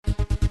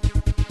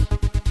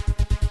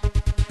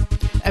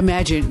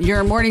Imagine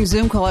your morning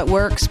Zoom call at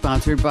work,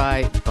 sponsored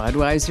by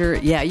Budweiser.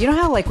 Yeah, you know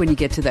how like when you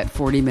get to that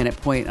 40-minute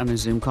point on a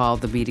Zoom call,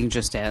 the meeting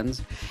just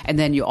ends, and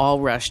then you all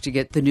rush to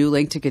get the new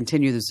link to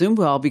continue the Zoom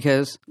call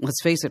because, let's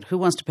face it, who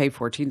wants to pay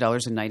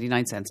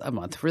 $14.99 a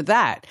month for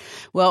that?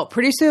 Well,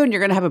 pretty soon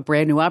you're going to have a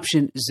brand new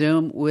option,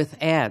 Zoom with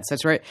ads.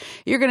 That's right.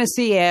 You're going to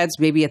see ads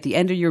maybe at the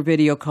end of your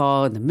video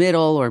call, in the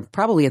middle, or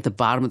probably at the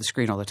bottom of the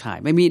screen all the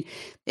time. I mean,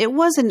 it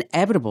was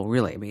inevitable,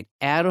 really. I mean,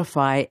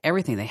 Adify,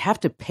 everything. They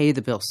have to pay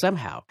the bill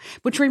somehow.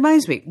 Which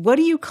reminds me, what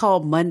do you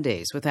call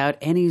Mondays without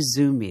any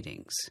Zoom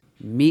meetings?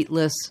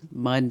 Meatless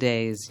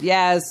Mondays.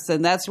 Yes,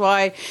 and that's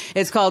why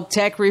it's called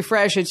Tech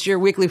Refresh. It's your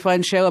weekly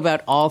fun show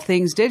about all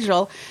things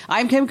digital.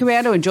 I'm Kim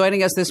Komando, and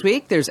joining us this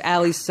week, there's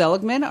Ali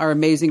Seligman, our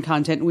amazing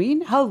content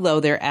queen. Hello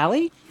there,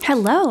 Ali.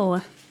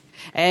 Hello.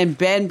 And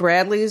Ben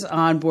Bradley's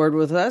on board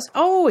with us.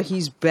 Oh,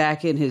 he's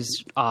back in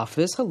his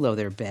office. Hello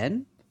there,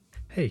 Ben.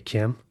 Hey,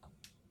 Kim.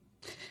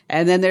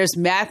 And then there's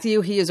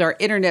Matthew. He is our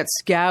internet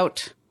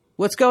scout.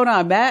 What's going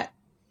on, Matt?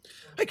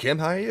 Hi, Kim.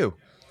 How are you?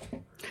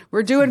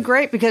 We're doing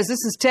great because this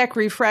is Tech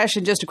Refresh.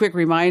 And just a quick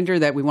reminder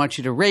that we want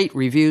you to rate,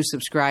 review,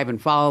 subscribe,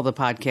 and follow the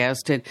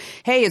podcast. And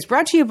hey, it's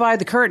brought to you by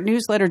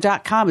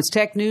thecurrentnewsletter.com. It's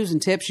tech news and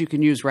tips you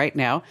can use right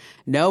now.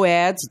 No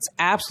ads. It's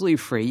absolutely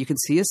free. You can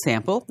see a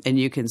sample and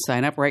you can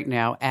sign up right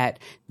now at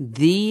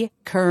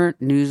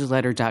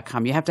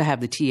thecurrentnewsletter.com. You have to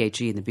have the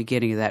THE in the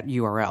beginning of that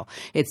URL.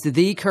 It's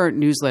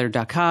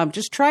thecurrentnewsletter.com.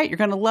 Just try it. You're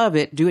going to love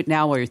it. Do it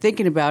now while you're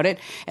thinking about it.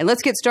 And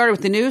let's get started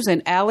with the news.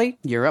 And Allie,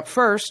 you're up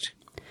first.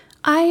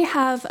 I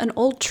have an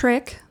old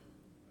trick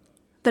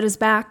that is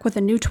back with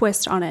a new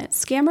twist on it.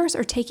 Scammers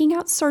are taking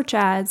out search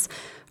ads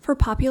for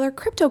popular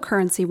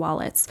cryptocurrency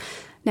wallets.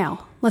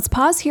 Now, let's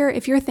pause here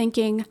if you're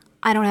thinking,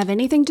 I don't have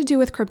anything to do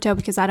with crypto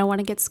because I don't want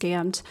to get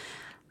scammed.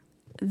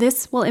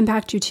 This will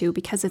impact you too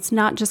because it's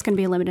not just going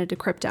to be limited to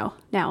crypto.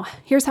 Now,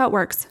 here's how it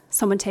works.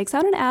 Someone takes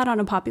out an ad on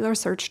a popular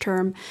search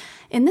term,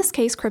 in this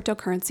case,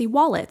 cryptocurrency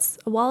wallets.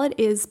 A wallet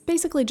is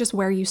basically just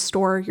where you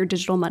store your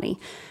digital money.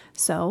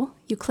 So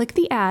you click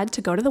the ad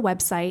to go to the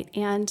website,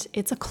 and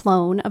it's a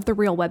clone of the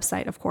real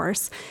website, of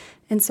course.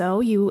 And so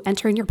you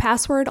enter in your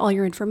password, all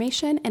your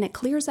information, and it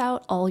clears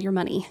out all your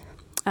money.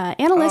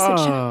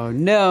 Analysts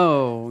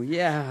no.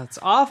 Yeah, it's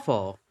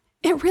awful.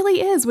 It really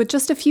is. With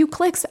just a few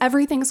clicks,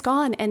 everything's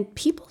gone, and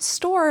people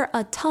store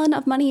a ton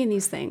of money in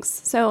these things.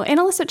 So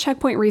analysts at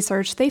Checkpoint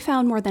Research, they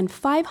found more than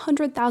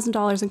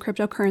 $500,000 in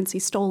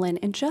cryptocurrency stolen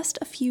in just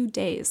a few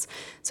days.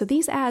 So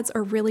these ads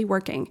are really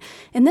working.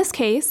 In this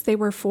case, they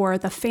were for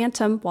the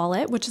Phantom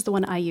wallet, which is the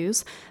one I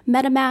use,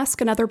 MetaMask,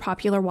 another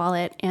popular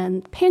wallet,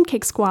 and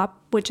PancakeSwap,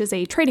 which is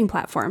a trading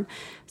platform.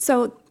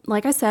 So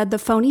like I said, the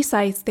phony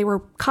sites, they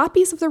were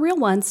copies of the real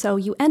ones. So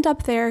you end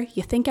up there,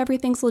 you think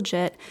everything's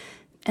legit,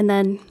 and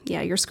then,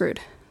 yeah, you're screwed.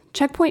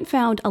 Checkpoint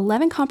found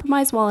 11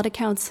 compromised wallet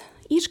accounts,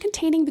 each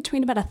containing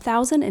between about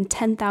 $1,000 and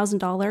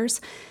 $10,000.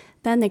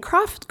 Then they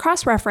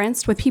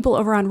cross-referenced with people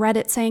over on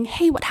Reddit saying,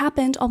 hey, what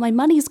happened? All my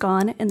money's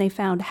gone. And they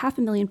found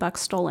 $500,000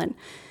 stolen.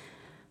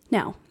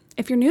 Now,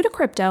 if you're new to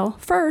crypto,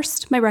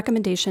 first, my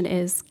recommendation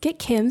is get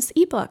Kim's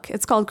ebook.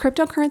 It's called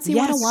Cryptocurrency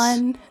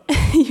 101.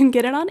 You can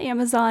get it on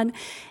Amazon,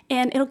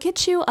 and it'll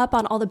get you up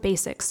on all the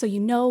basics so you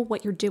know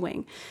what you're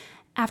doing.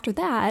 After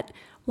that,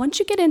 once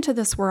you get into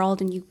this world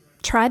and you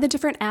try the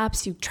different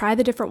apps, you try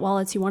the different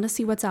wallets, you want to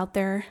see what's out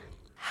there,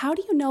 how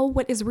do you know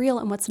what is real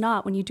and what's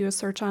not when you do a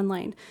search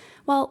online?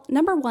 Well,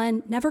 number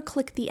one, never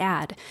click the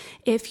ad.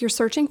 If you're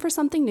searching for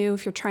something new,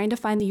 if you're trying to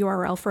find the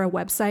URL for a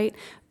website,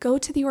 go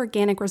to the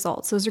organic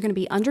results. Those are going to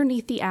be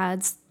underneath the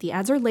ads. The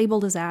ads are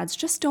labeled as ads.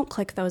 Just don't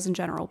click those in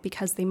general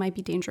because they might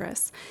be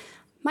dangerous.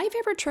 My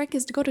favorite trick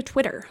is to go to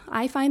Twitter.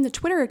 I find the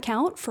Twitter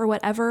account for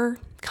whatever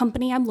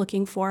company I'm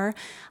looking for.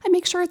 I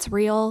make sure it's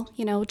real,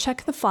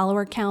 check the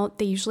follower count.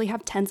 They usually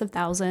have tens of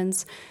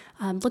thousands.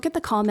 Look at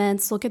the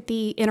comments, look at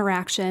the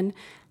interaction,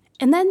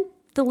 and then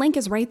the link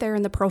is right there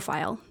in the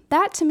profile.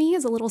 That to me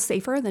is a little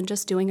safer than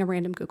just doing a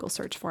random Google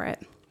search for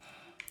it.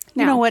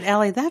 Now, you know what,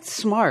 Allie? That's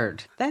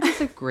smart. That is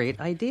a great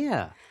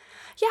idea.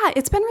 Yeah,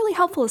 it's been really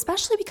helpful,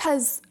 especially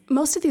because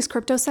most of these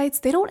crypto sites,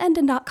 they don't end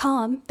in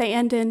 .com. They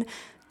end in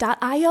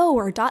 .io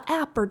or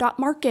 .app or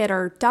 .market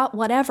or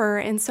 .whatever,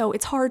 and so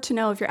it's hard to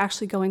know if you're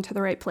actually going to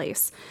the right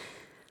place.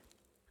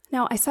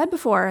 Now, I said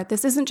before,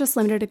 this isn't just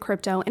limited to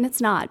crypto, and it's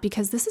not,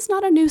 because this is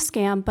not a new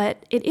scam,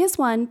 but it is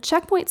one.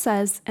 Checkpoint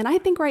says, and I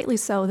think rightly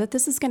so, that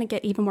this is going to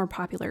get even more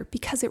popular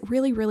because it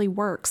really, really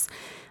works.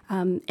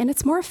 And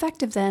it's more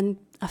effective than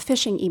a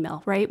phishing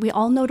email, right? We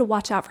all know to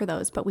watch out for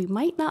those, but we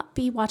might not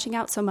be watching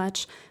out so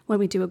much when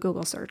we do a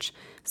Google search.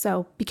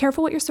 So be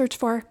careful what you search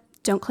for.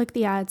 Don't click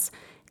the ads.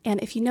 And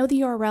if you know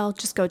the URL,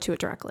 just go to it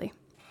directly.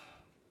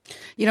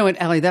 You know what,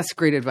 Allie, that's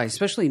great advice,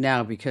 especially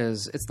now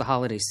because it's the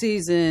holiday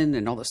season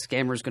and all the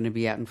scammers going to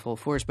be out in full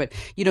force. But,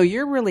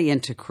 you're really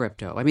into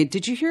crypto. I mean,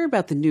 did you hear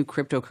about the new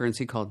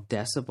cryptocurrency called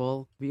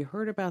Decibel? Have you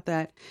heard about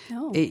that?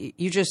 No.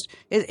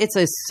 It's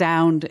a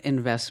sound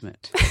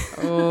investment.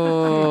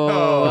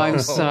 Oh, I'm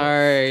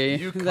sorry.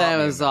 That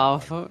was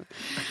awful.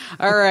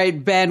 All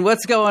right, Ben,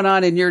 what's going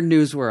on in your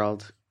news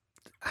world?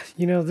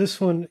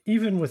 This one,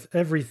 even with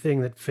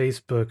everything that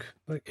Facebook,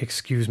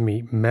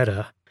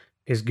 Meta,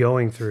 is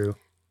going through,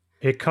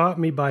 it caught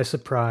me by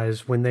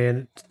surprise when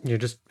they,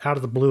 just out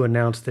of the blue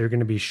announced they're going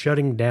to be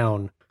shutting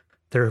down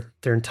their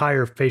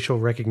entire facial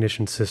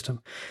recognition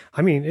system.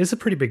 I mean, it's a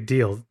pretty big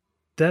deal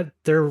that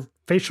their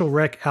facial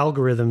rec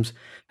algorithms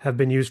have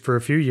been used for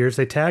a few years.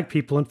 They tag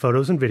people in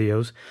photos and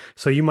videos,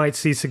 so you might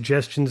see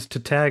suggestions to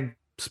tag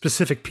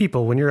specific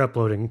people when you're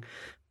uploading.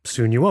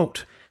 Soon you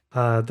won't.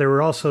 There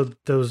were also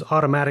those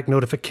automatic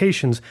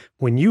notifications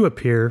when you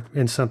appear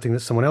in something that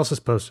someone else has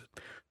posted.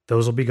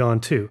 Those will be gone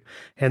too.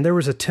 And there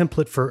was a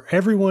template for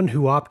everyone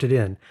who opted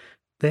in.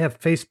 They have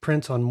face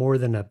prints on more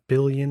than 1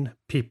 billion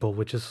people,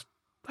 which is,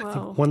 I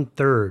think,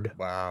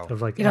 1/3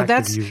 of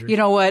active users. You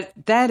know what?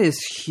 That is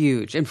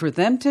huge. And for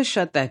them to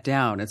shut that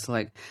down, it's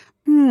like,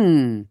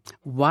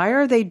 why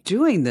are they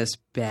doing this,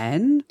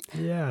 Ben?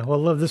 Yeah, well,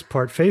 I love this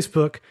part.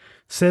 Facebook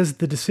says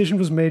the decision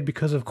was made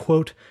because of,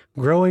 quote,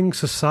 growing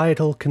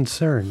societal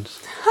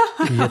concerns.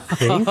 You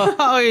think?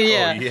 Oh,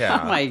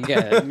 yeah. Oh, my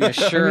God. Yeah,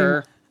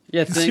 sure.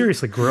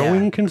 Seriously,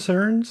 growing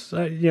concerns?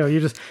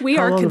 We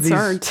are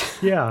concerned.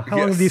 How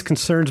long have these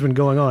concerns been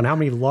going on? How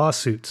many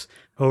lawsuits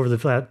over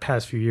the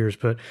past few years?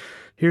 But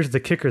here's the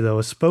kicker, though.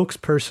 A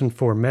spokesperson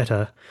for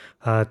Meta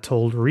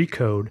told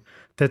Recode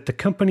that the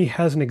company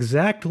hasn't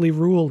exactly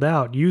ruled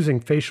out using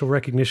facial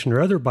recognition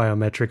or other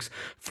biometrics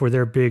for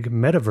their big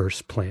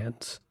metaverse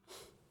plans.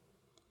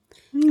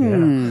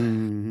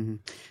 Yeah.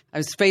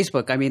 As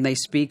Facebook, I mean, they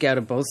speak out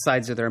of both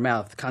sides of their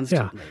mouth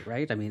constantly,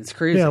 right? I mean, it's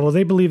crazy. Yeah, well,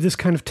 they believe this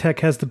kind of tech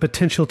has the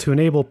potential to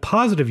enable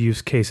positive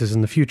use cases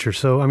in the future.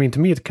 So, I mean, to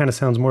me, it kind of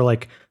sounds more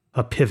like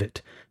a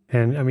pivot.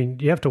 And, I mean,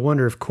 you have to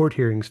wonder if court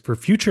hearings for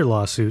future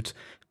lawsuits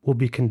will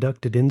be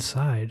conducted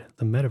inside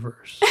the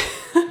metaverse.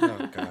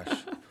 Oh, gosh.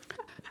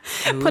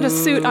 Put a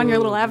suit on your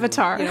little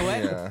avatar. You know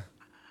what? Yeah.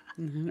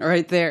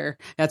 Right there.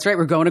 That's right.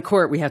 We're going to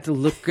court. We have to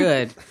look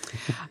good.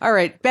 All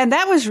right, Ben,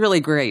 that was really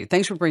great.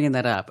 Thanks for bringing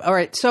that up. All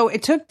right. So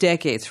it took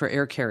decades for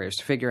air carriers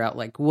to figure out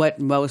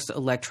what most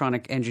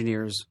electronic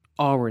engineers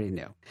already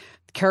knew.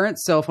 Current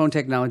cell phone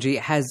technology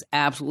has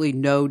absolutely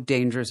no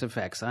dangerous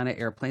effects on an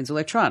airplane's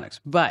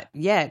electronics. But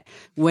yet,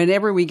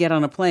 whenever we get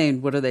on a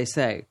plane, what do they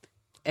say?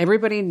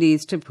 Everybody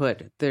needs to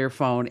put their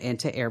phone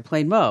into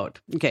airplane mode.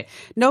 Okay.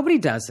 Nobody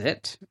does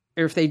it.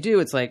 Or if they do,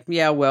 it's like,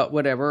 yeah, well,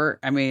 whatever.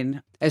 I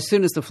mean, as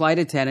soon as the flight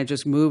attendant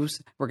just moves,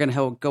 we're going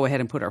to go ahead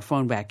and put our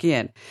phone back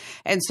in.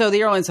 And so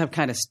the airlines have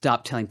kind of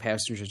stopped telling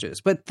passengers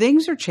this. But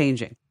things are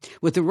changing.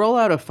 With the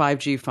rollout of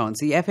 5G phones,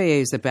 the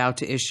FAA is about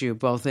to issue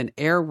both an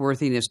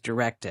airworthiness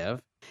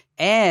directive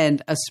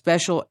and a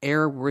special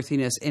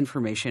airworthiness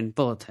information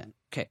bulletin.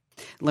 Okay,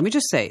 let me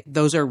just say,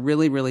 those are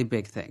really, really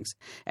big things.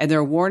 And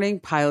they're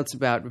warning pilots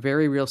about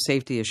very real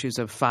safety issues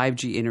of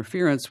 5G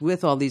interference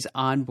with all these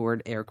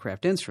onboard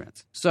aircraft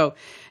instruments. So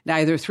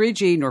neither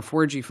 3G nor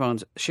 4G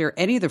phones share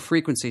any of the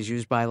frequencies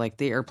used by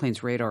the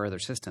airplane's radar or other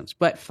systems,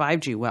 but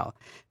 5G will.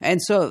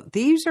 And so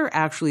these are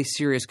actually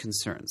serious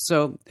concerns.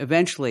 So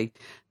eventually,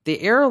 the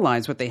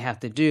airlines, what they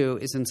have to do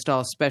is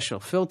install special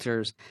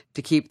filters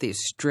to keep these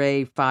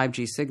stray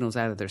 5G signals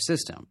out of their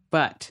system.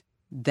 But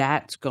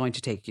that's going to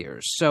take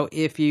years. So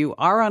if you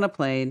are on a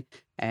plane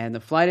and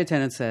the flight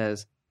attendant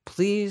says,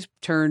 please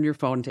turn your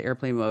phone into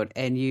airplane mode,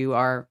 and you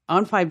are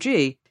on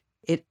 5G,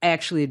 it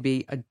actually would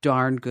be a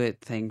darn good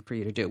thing for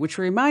you to do. Which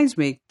reminds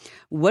me,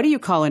 what do you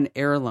call an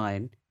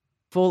airline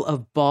full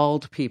of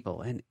bald people?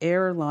 An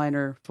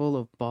airliner full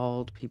of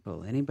bald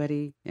people.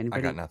 Anybody?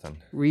 I got nothing.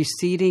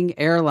 Receding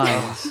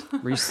Airlines.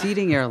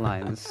 Receding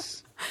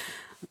Airlines.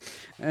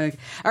 All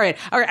right.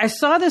 I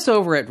saw this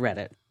over at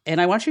Reddit,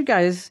 and I want you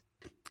guys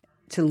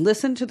to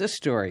listen to the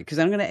story, because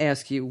I'm going to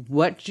ask you,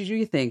 what do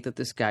you think that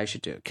this guy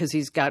should do? Because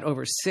he's got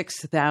over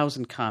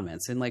 6,000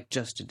 comments in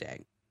just a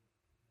day.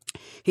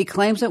 He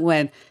claims that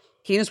when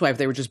he and his wife,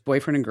 they were just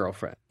boyfriend and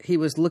girlfriend, he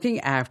was looking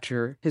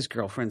after his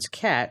girlfriend's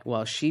cat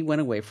while she went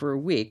away for a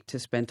week to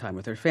spend time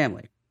with her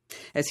family.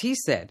 As he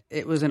said,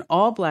 it was an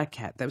all-black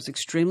cat that was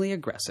extremely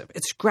aggressive.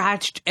 It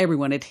scratched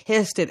everyone. It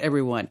hissed at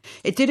everyone.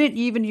 It didn't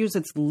even use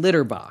its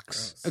litter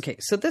box. Okay,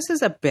 so this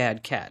is a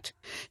bad cat.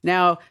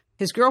 Now,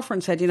 his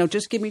girlfriend said,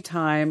 just give me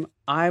time.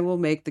 I will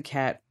make the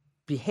cat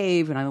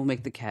behave, and I will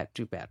make the cat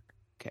do better.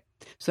 Okay.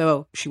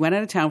 So she went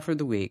out of town for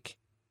the week,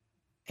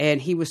 and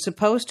he was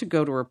supposed to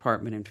go to her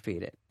apartment and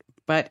feed it.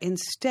 But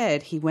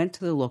instead, he went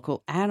to the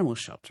local animal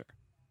shelter.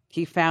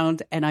 He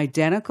found an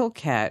identical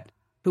cat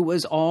who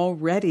was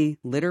already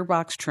litter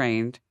box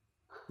trained,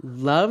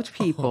 loved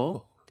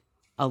people,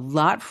 a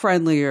lot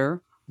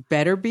friendlier,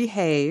 better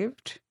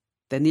behaved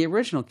than the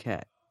original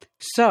cat.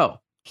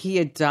 So he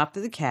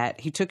adopted the cat.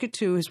 He took it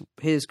to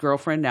his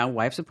girlfriend, now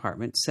wife's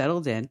apartment,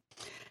 settled in.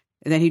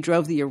 And then he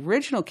drove the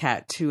original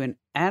cat to an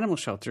animal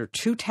shelter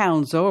 2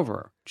 towns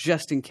over,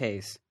 just in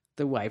case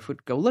the wife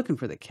would go looking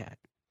for the cat.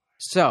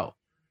 So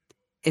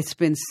it's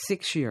been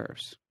 6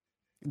 years.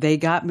 They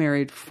got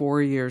married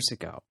 4 years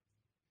ago.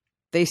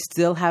 They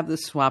still have the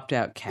swapped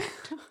out cat.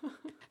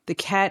 The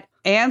cat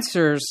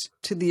answers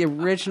to the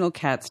original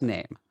cat's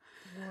name.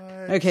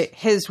 What? Okay,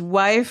 his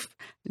wife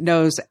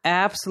knows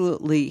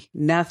absolutely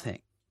nothing.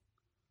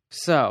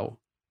 So,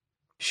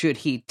 should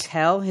he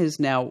tell his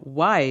now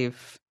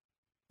wife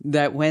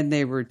that when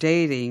they were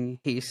dating,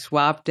 he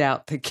swapped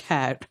out the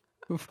cat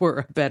for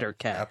a better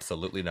cat?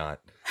 Absolutely not.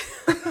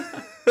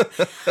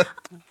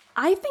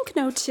 I think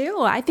no, too.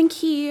 I think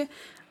he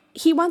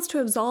wants to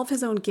absolve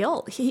his own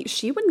guilt.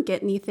 She wouldn't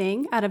get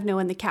anything out of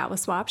knowing the cat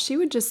was swapped. She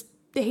would just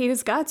hate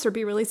his guts or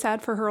be really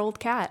sad for her old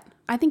cat.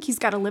 I think he's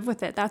got to live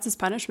with it. That's his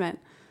punishment.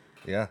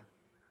 Yeah.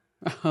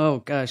 Oh,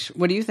 gosh.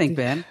 What do you think,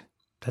 Ben?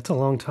 That's a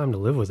long time to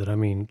live with it. I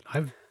mean,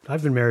 I've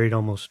been married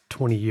almost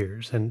 20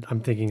 years, and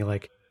I'm thinking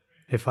like,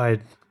 if I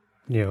had,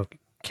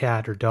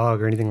 cat or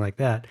dog or anything like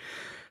that,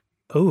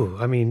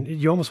 I mean,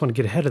 you almost want to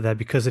get ahead of that,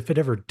 because if it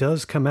ever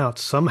does come out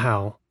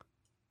somehow,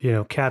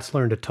 cats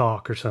learn to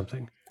talk or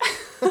something,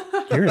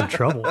 you're in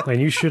trouble,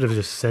 and you should have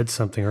just said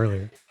something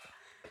earlier.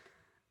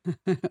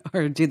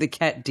 Or do the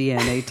cat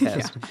DNA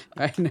test.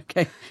 Right?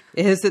 Okay.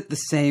 Is it the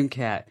same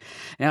cat?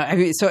 Now, I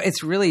mean, so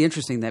it's really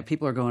interesting that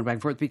people are going back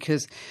and forth,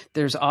 because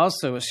there's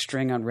also a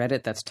string on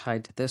Reddit that's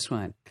tied to this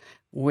one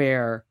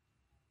where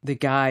the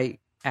guy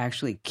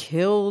actually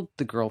killed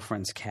the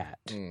girlfriend's cat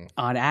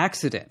on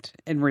accident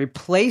and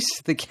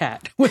replaced the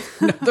cat with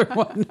another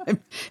one.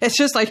 It's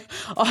just like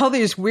all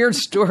these weird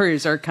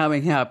stories are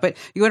coming out. But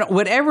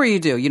whatever you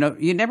do,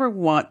 you never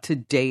want to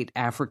date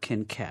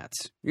African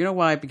cats. You know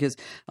why? Because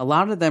a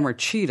lot of them are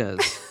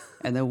cheetahs,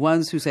 and the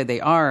ones who say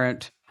they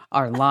aren't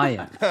are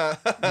lying.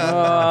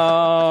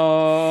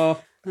 Oh,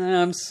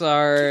 I'm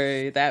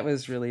sorry. That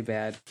was really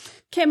bad.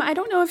 Kim, I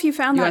don't know if you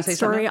found that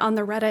story something? on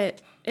the Reddit.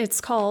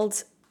 It's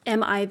called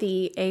Am I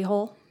the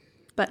A-hole?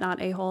 But not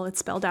a-hole, it's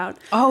spelled out.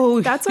 Oh,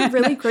 that's a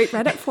really great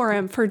Reddit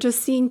forum for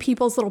just seeing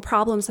people's little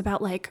problems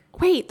about like,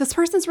 wait, this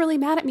person's really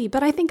mad at me,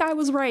 but I think I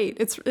was right.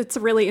 It's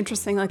a really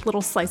interesting like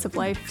little slice of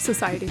life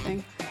society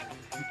thing.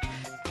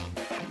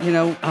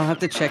 I'll have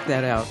to check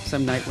that out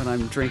some night when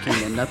I'm drinking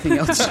and nothing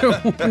else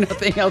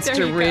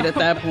to read at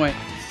that point.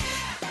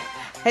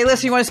 Hey,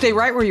 listen, you want to stay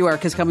right where you are,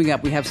 because coming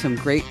up, we have some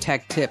great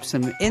tech tips,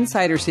 some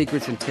insider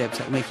secrets and tips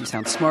that will make you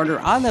sound smarter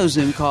on those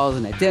Zoom calls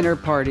and at dinner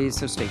parties,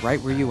 so stay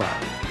right where you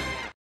are.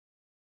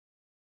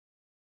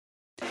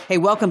 Hey,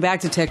 welcome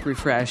back to Tech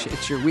Refresh.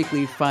 It's your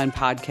weekly fun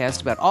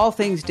podcast about all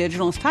things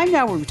digital. It's time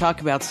now where we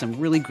talk about some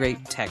really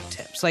great tech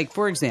tips. Like,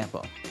 for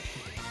example,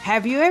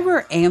 have you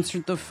ever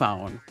answered the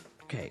phone?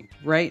 Okay,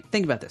 right?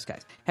 Think about this,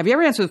 guys. Have you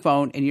ever answered the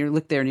phone and you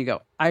look there and you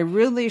go, I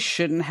really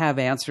shouldn't have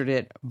answered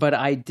it, but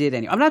I did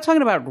anyway? I'm not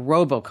talking about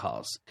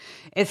robocalls.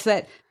 It's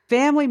that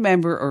family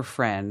member or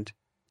friend,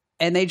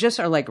 and they just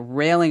are like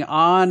railing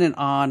on and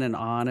on and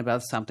on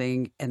about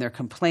something, and they're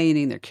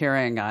complaining, they're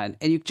carrying on,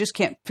 and you just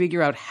can't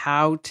figure out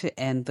how to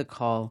end the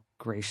call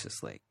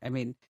graciously. I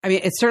mean,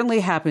 it certainly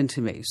happened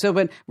to me. So,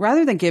 but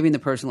rather than giving the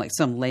person like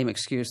some lame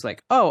excuse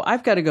like, oh,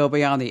 I've got to go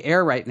beyond the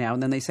air right now.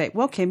 And then they say,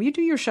 well, Kim, you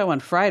do your show on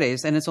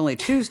Fridays and it's only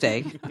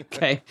Tuesday.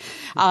 Okay.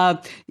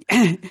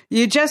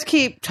 You just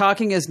keep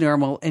talking as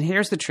normal. And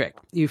here's the trick.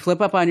 You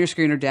flip up on your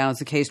screen or down, as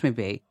the case may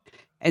be,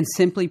 and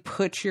simply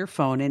put your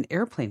phone in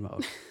airplane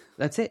mode.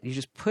 That's it. You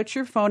just put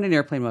your phone in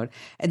airplane mode.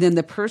 And then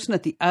the person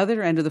at the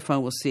other end of the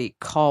phone will see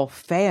call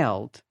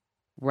failed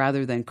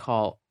rather than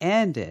call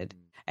ended.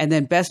 And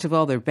then best of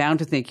all, they're bound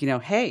to think,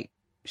 hey,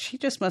 she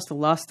just must have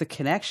lost the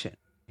connection.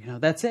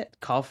 That's it.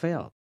 Call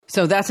failed.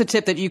 So that's a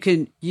tip that you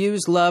can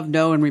use, love,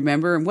 know, and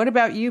remember. And what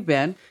about you,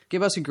 Ben?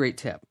 Give us a great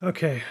tip.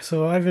 Okay,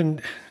 so I've been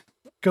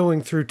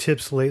going through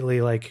tips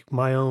lately, like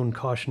my own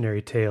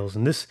cautionary tales.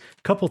 And this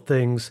couple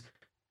things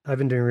I've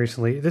been doing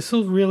recently, this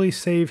will really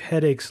save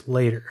headaches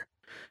later.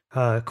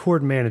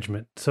 Cord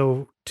management.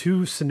 So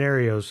 2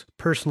 scenarios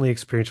personally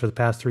experienced for the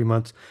past 3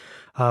 months.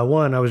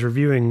 One, I was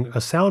reviewing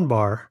a sound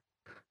bar,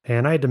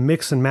 and I had to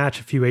mix and match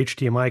a few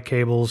HDMI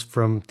cables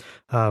from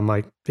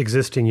my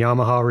existing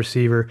Yamaha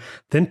receiver,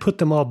 then put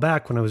them all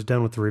back when I was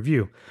done with the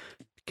review.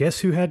 Guess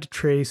who had to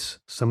trace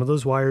some of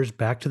those wires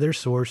back to their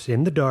source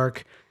in the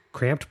dark,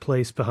 cramped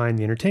place behind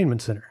the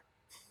entertainment center?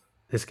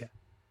 This guy.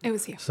 It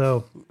was you.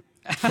 So,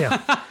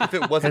 yeah. If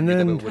it wasn't me,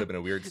 then it would have been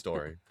a weird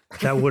story.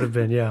 That would have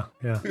been, yeah.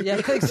 Yeah,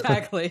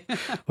 exactly.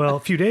 Well, a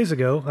few days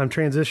ago, I'm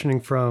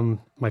transitioning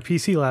from my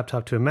PC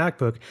laptop to a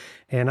MacBook,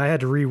 and I had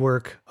to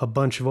rework a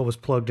bunch of what was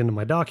plugged into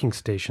my docking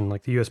station,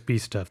 like the USB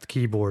stuff, the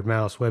keyboard,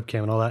 mouse,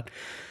 webcam, and all that.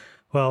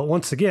 Well,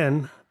 once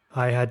again,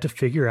 I had to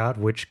figure out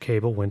which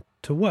cable went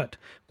to what,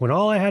 when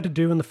all I had to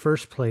do in the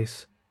first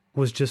place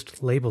was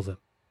just label them.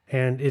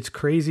 And it's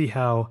crazy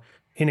how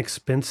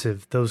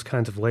inexpensive those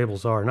kinds of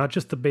labels are. Not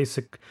just the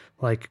basic,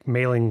 like,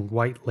 mailing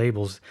white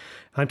labels.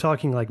 I'm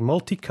talking like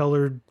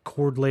multicolored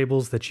cord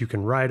labels that you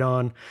can write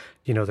on.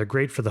 They're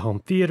great for the home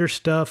theater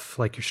stuff,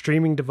 like your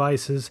streaming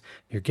devices,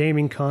 your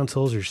gaming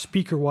consoles, your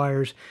speaker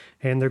wires,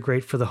 and they're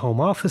great for the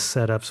home office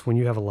setups when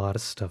you have a lot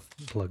of stuff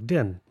plugged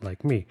in,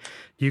 like me.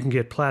 You can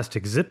get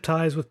plastic zip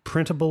ties with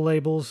printable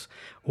labels,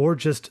 or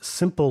just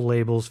simple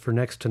labels for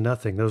next to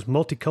nothing. Those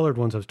multicolored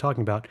ones I was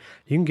talking about,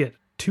 you can get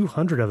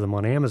 200 of them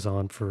on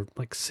Amazon for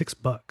like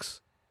 $6.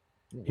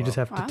 You just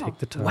have to take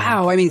the time.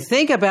 Wow. I mean,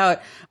 think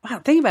about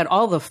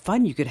all the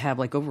fun you could have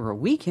like over a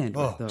weekend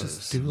with those.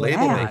 Just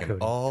label making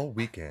all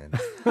weekend.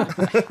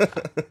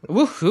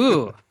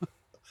 Woohoo.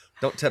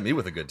 Don't tempt me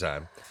with a good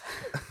time.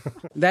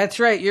 That's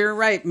right. You're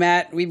right,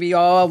 Matt. We be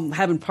all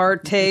having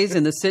parties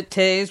and the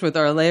sit-tays with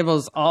our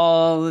labels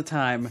all the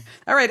time.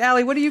 All right,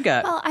 Allie, what do you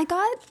got? Well, I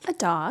got a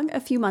dog a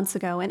few months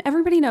ago, and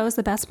everybody knows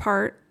the best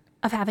part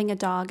of having a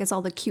dog is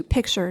all the cute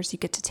pictures you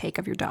get to take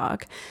of your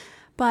dog.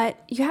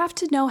 But you have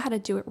to know how to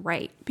do it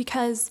right,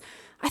 because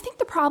I think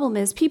the problem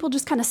is people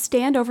just kind of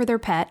stand over their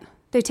pet,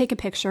 they take a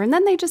picture, and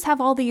then they just have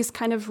all these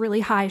kind of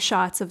really high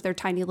shots of their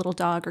tiny little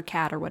dog or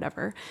cat or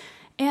whatever.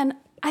 And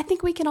I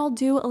think we can all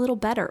do a little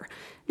better.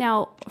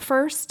 Now,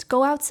 first,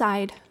 go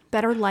outside,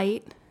 better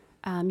light.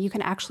 You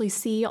can actually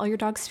see all your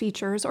dog's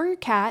features, or your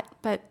cat,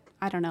 but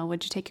I don't know,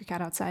 would you take your cat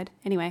outside?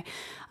 Anyway,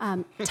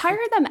 tire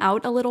them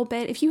out a little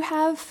bit. If you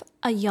have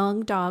a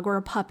young dog or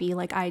a puppy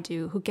like I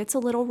do who gets a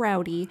little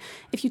rowdy,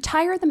 if you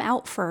tire them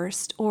out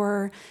first,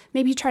 or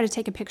maybe you try to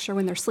take a picture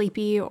when they're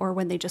sleepy or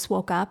when they just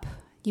woke up,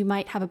 you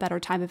might have a better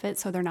time of it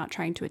so they're not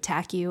trying to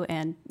attack you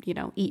and,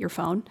 eat your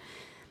phone.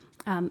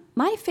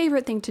 My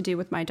favorite thing to do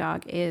with my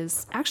dog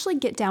is actually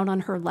get down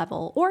on her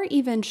level or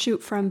even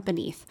shoot from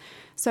beneath.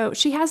 So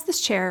she has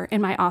this chair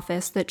in my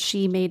office that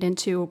she made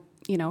into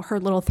her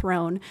little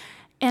throne.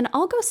 And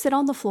I'll go sit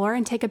on the floor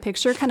and take a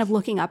picture kind of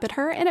looking up at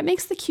her. And it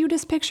makes the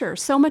cutest picture.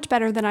 So much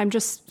better than I'm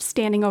just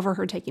standing over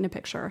her taking a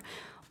picture.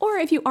 Or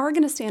if you are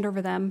going to stand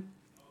over them,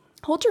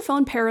 hold your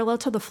phone parallel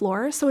to the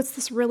floor. So it's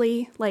this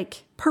really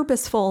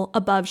purposeful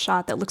above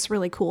shot that looks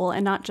really cool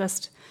and not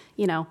just,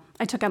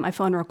 I took out my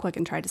phone real quick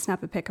and tried to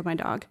snap a pic of my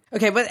dog.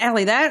 Okay, but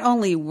Allie, that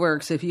only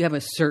works if you have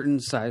a certain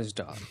size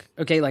dog.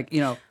 Okay,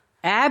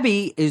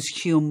 Abby is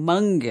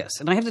humongous.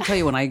 And I have to tell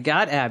you, when I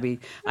got Abby,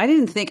 I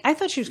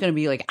thought she was going to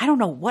be I don't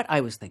know what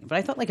I was thinking, but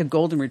I thought a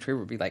golden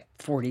retriever would be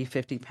 40,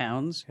 50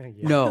 pounds. Yeah.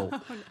 No.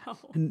 Oh,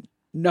 no.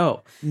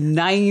 No,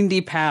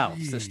 90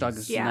 pounds. Jeez. This dog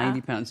is 90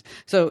 pounds.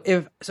 So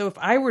if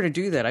I were to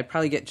do that, I'd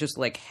probably get just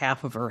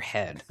half of her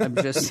head. I'm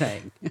just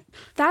saying.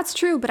 That's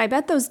true, but I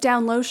bet those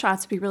down low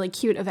shots would be really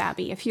cute of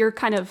Abby. If you're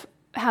kind of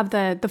have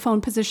the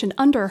phone positioned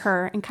under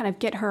her and kind of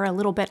get her a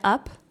little bit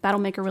up,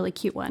 that'll make a really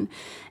cute one.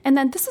 And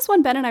then this is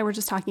one Ben and I were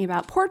just talking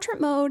about.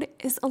 Portrait mode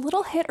is a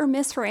little hit or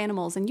miss for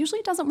animals and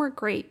usually doesn't work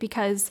great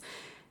because,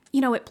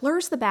 it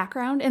blurs the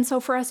background. And so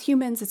for us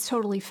humans, it's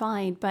totally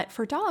fine. But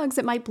for dogs,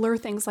 it might blur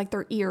things like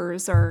their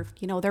ears or,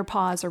 their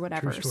paws or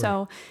whatever.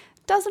 So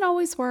it doesn't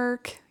always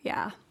work.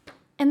 Yeah.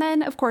 And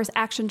then, of course,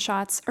 action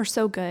shots are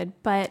so good,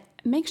 but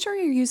make sure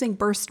you're using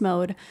burst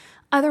mode.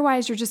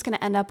 Otherwise, you're just going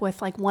to end up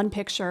with one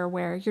picture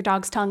where your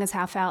dog's tongue is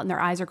half out and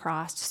their eyes are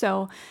crossed.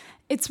 So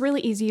it's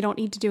really easy. You don't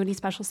need to do any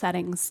special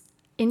settings.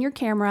 In your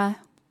camera,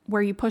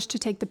 where you push to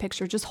take the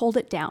picture, just hold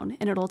it down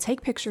and it'll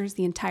take pictures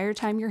the entire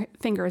time your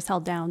finger is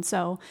held down.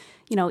 So,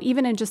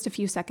 even in just a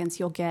few seconds,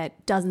 you'll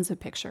get dozens of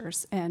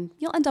pictures and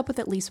you'll end up with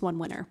at least one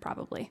winner,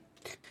 probably.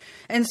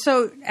 And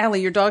so,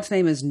 Allie, your dog's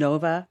name is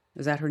Nova.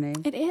 Is that her name?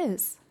 It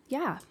is.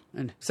 Yeah.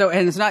 And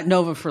it's not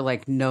Nova for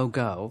no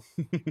go,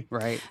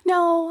 right?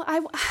 No,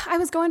 I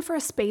was going for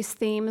a space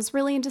theme. I was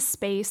really into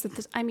space.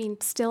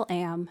 Still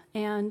am.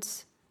 And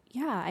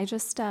yeah, I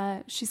just,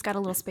 she's got a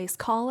little space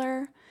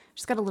collar.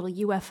 She's got a little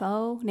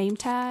UFO name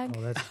tag.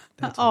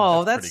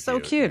 Oh, that's so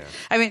cute.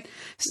 Yeah.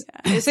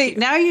 See,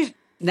 now you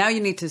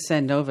need to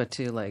send Nova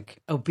to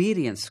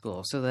obedience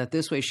school so that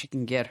this way she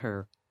can get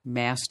her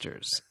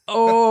master's.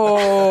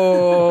 Oh,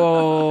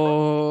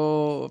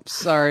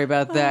 sorry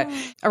about that.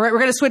 All right, we're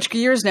going to switch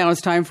gears now.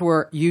 It's time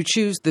for You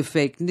Choose the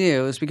Fake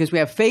News, because we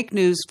have fake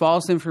news,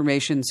 false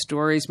information,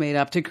 stories made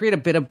up to create a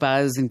bit of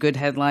buzz and good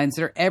headlines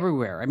that are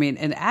everywhere.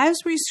 And as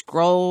we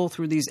scroll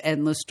through these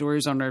endless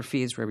stories on our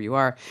feeds, wherever you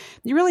are,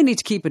 you really need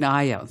to keep an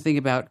eye out and think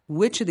about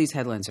which of these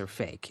headlines are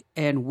fake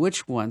and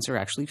which ones are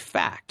actually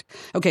fact.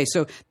 Okay,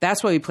 so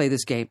that's why we play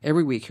this game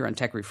every week here on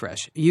Tech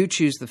Refresh. You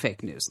choose the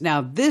fake news.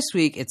 Now, this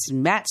week, it's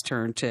Matt's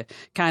turn to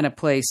kind of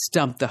play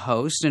Stump the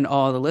Host and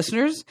all the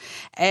listeners.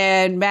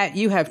 And Matt,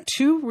 you have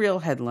 2 real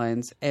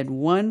headlines and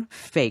 1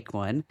 fake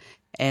one.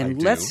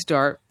 And let's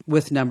start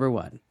with number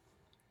 1.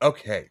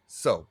 Okay,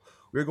 so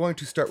we're going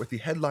to start with the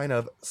headline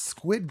of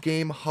Squid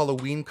Game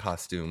Halloween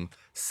costume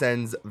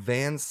sends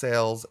van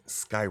sales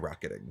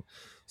skyrocketing.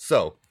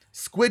 So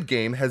Squid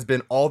Game has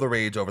been all the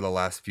rage over the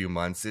last few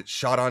months. It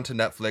shot onto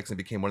Netflix and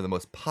became one of the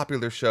most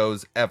popular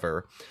shows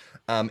ever.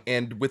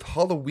 And with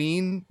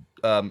Halloween,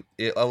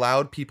 it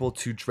allowed people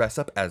to dress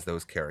up as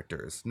those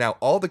characters. Now,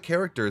 all the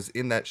characters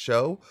in that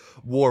show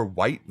wore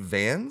white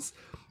Vans.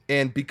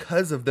 And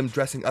because of them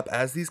dressing up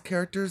as these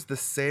characters, the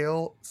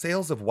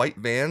sales of white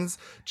Vans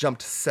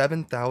jumped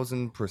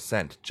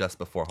 7,000% just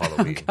before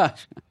Halloween. Oh,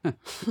 gosh.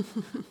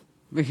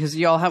 Because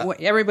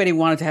everybody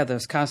wanted to have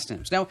those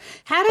costumes. Now,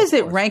 how does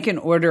it rank in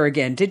order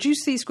again? Did you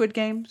see Squid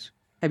Games?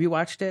 Have you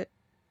watched it?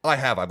 I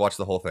have. I watched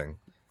the whole thing.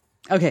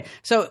 Okay,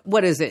 so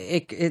what is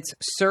it? It's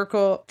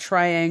circle,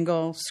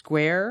 triangle,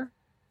 square?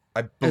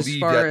 I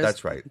believe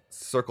that's right.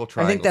 Circle,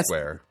 triangle,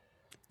 square.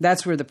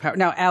 That's where the power...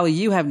 Now, Allie,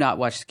 you have not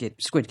watched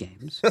Squid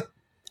Games.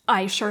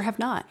 I sure have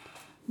not.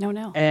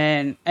 No.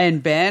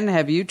 And Ben,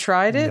 have you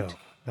tried it?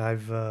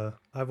 No.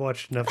 I've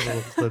watched enough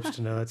little clips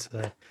to know it's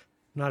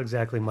not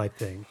exactly my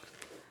thing.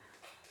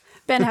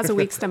 Ben has a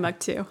weak stomach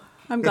too.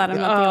 I'm glad I'm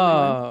not the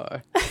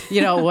only one.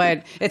 You know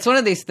what? It's one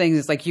of these things.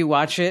 It's like you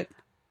watch it,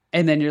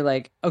 and then you're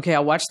like, okay,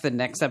 I'll watch the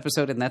next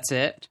episode, and that's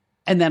it.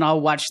 And then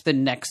I'll watch the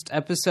next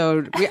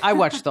episode. I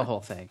watched the whole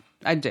thing.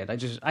 I did.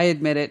 I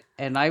admit it,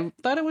 and I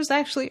thought it was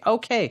actually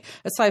okay,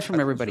 aside from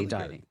everybody really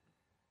dying.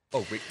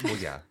 Oh, wait. Well,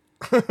 yeah.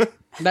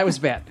 That was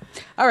bad.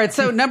 All right,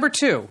 so number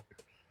 2.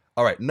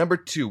 All right, number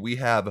 2, we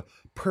have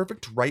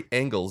perfect right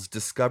angles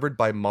discovered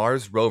by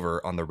Mars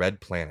rover on the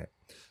red planet.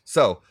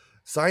 So,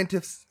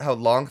 scientists have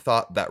long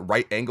thought that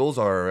right angles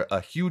are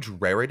a huge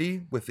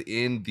rarity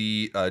within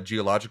the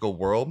geological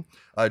world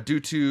due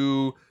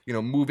to,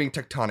 moving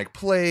tectonic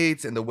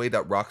plates and the way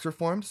that rocks are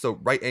formed. So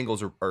right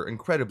angles are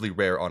incredibly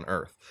rare on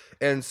Earth.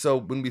 And so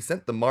when we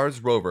sent the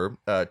Mars rover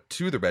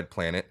to the red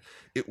planet,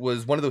 it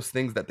was one of those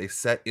things that they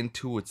set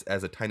into it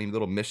as a tiny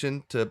little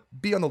mission to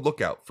be on the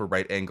lookout for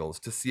right angles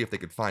to see if they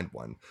could find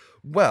one.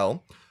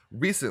 Well,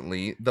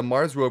 recently, the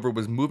Mars rover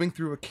was moving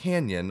through a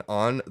canyon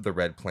on the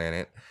red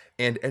planet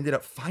and ended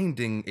up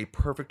finding a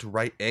perfect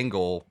right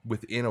angle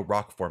within a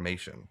rock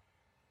formation.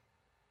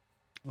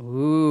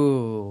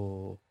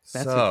 Ooh,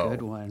 that's a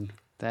good one.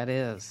 That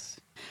is.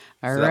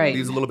 All right. That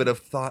leaves a little bit of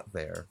thought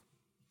there.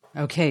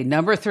 Okay,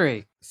 number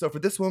 3. So for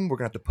this one, we're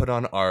going to have to put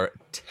on our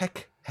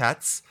tech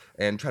hats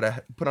and try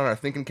to put on our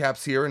thinking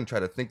caps here and try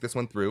to think this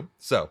one through.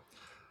 So,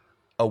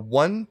 a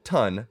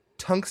 1-ton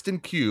tungsten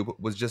cube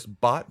was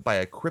just bought by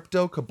a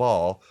crypto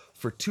cabal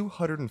for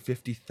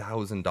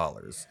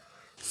 $250,000.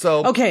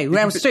 So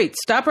okay, straight.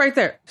 Stop right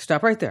there.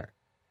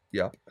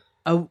 Yeah.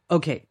 Oh,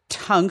 okay.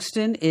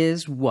 Tungsten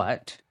is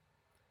what?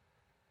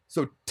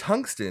 So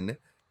tungsten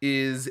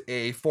is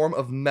a form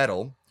of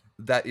metal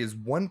that is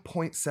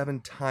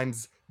 1.7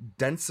 times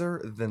denser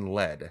than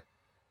lead.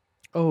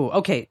 Oh,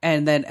 okay.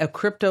 And then a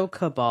crypto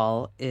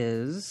cabal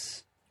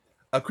is?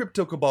 A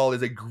crypto cabal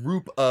is a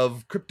group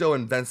of crypto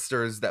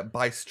investors that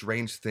buy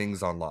strange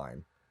things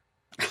online.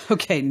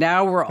 Okay,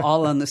 now we're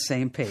all on the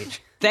same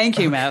page. Thank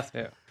you,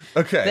 Matthew.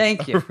 Okay.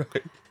 Thank you.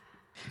 Right.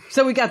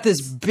 So we got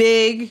this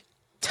big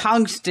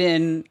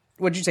tungsten,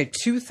 what'd you say,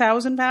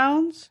 2,000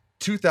 pounds?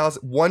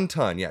 1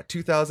 ton, yeah,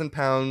 2,000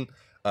 pound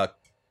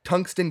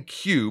tungsten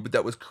cube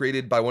that was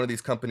created by one of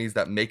these companies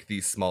that make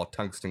these small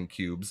tungsten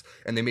cubes,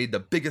 and they made the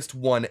biggest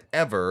one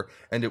ever,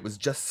 and it was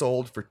just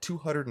sold for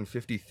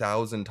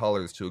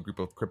 $250,000 to a group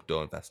of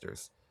crypto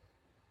investors.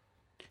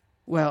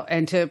 Well,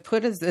 and to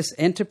put this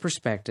into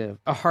perspective,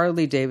 a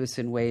Harley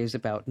Davidson weighs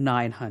about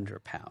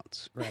 900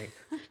 pounds, right?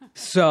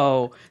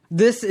 So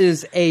this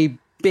is a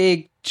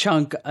big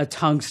chunk of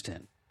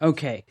tungsten.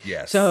 Okay.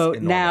 Yes. So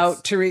enormous. now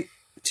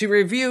to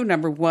review,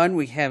 number 1,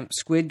 we have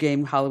Squid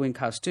Game Halloween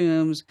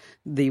costumes,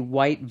 the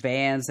white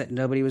vans that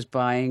nobody was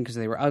buying because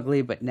they were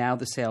ugly, but now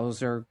the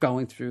sales are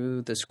going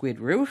through the squid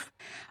roof.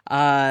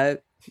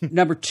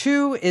 Number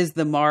 2 is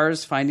the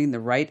Mars finding the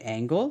right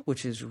angle,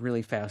 which is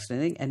really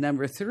fascinating. And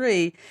number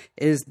 3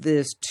 is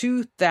this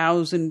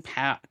 2,000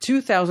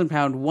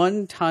 pound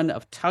 1 ton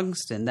of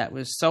tungsten that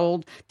was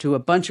sold to a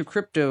bunch of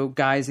crypto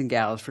guys and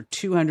gals for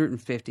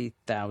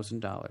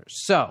 $250,000.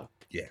 So,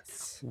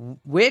 yes,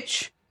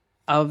 which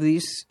of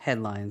these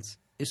headlines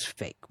is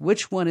fake?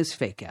 Which one is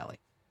fake, Allie?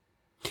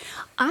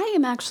 I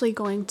am actually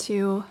going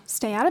to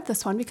stay out of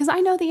this one because I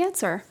know the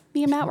answer.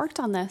 Me and Matt worked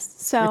on this.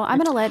 So I'm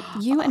going to let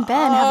you and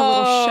Ben have a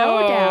little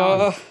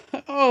showdown.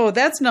 Oh,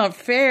 that's not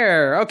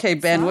fair. Okay,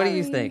 Ben, Sorry. What do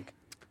you think?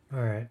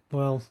 All right.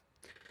 Well,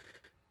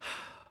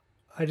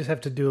 I just have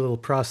to do a little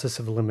process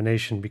of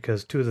elimination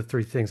because 2 of the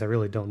 3 things I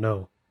really don't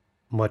know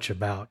much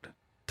about.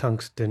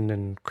 Tungsten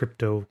and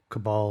crypto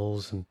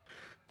cabals. And,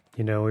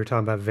 we were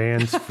talking about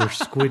vans for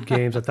Squid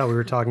Games. I thought we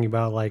were talking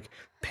about like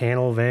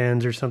panel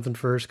vans or something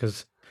first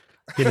because,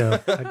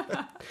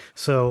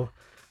 so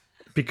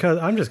because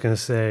I'm just going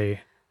to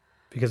say,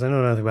 because I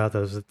know nothing about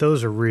those, that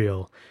those are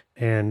real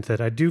and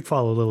that I do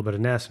follow a little bit of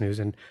NASA news.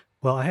 And,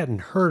 well, I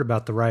hadn't heard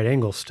about the right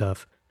angle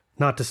stuff.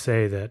 Not to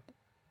say that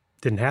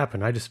didn't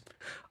happen.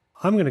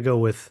 I'm going to go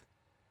with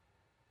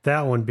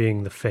that one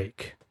being the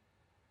fake.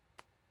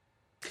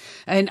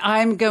 And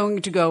I'm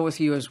going to go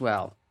with you as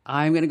well.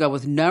 I'm going to go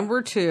with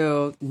number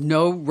 2,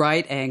 no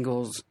right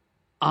angles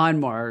on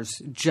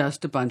Mars,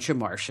 just a bunch of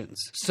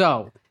Martians.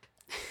 So,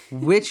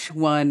 which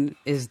one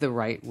is the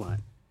right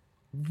one?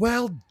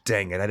 Well,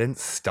 dang it. I didn't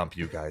stump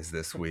you guys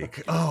this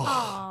week.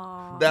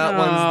 Oh, that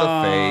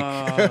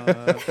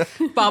one's the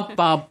fake. Bum,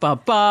 bum,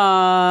 bum,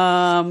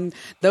 bum.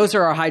 Those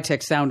are our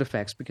high-tech sound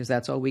effects because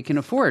that's all we can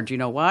afford. You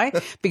know why?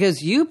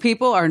 Because you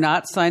people are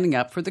not signing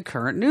up for the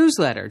Current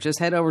newsletter. Just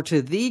head over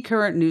to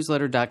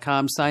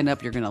thecurrentnewsletter.com. Sign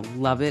up. You're going to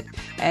love it.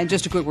 And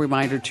just a quick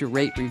reminder to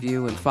rate,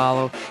 review, and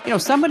follow.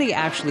 Somebody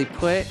actually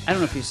put, I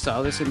don't know if you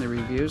saw this in the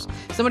reviews,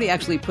 somebody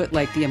actually put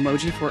like the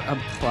emoji for a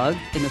plug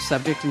in the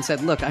subject and said,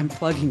 look, I'm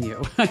plugging you.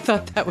 I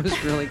thought that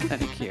was really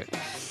kind of cute.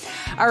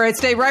 All right,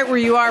 stay right where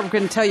you are. We're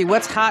going to tell you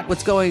what's hot,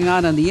 what's going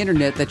on the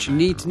internet that you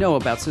need to know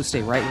about, so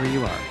stay right where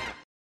you are.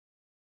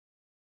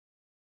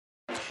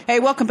 Hey,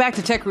 welcome back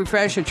to Tech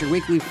Refresh. It's your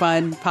weekly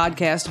fun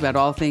podcast about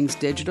all things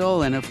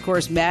digital. And of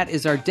course, Matt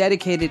is our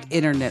dedicated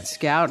internet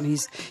scout, and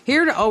he's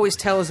here to always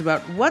tell us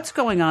about what's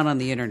going on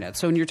the internet.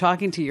 So when you're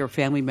talking to your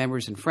family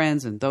members and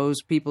friends and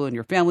those people in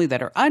your family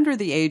that are under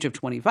the age of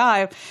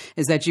 25,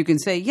 is that you can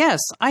say,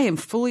 yes, I am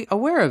fully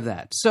aware of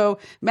that. So,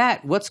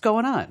 Matt, what's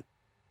going on?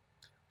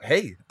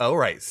 Hey, all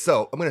right.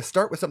 So I'm going to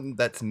start with something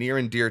that's near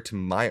and dear to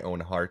my own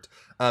heart.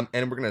 And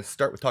we're going to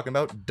start with talking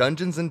about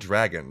Dungeons and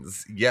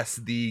Dragons. Yes,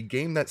 the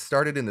game that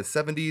started in the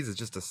 70s is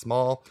just a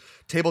small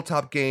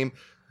tabletop game.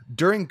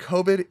 During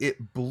COVID,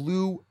 it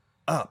blew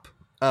up.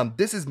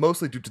 This is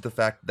mostly due to the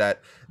fact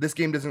that this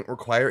game doesn't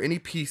require any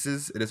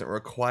pieces. It doesn't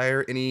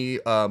require any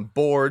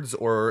boards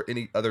or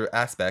any other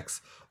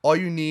aspects. All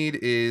you need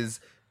is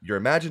your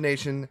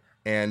imagination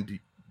and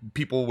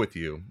people with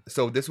you.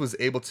 So this was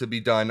able to be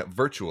done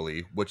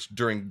virtually, which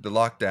during the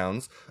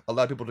lockdowns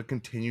allowed people to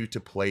continue to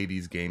play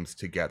these games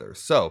together.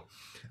 So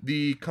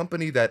the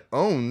company that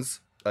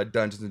owns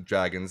Dungeons and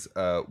Dragons,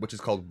 which is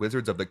called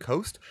Wizards of the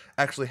Coast,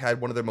 actually had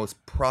one of their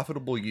most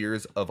profitable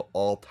years of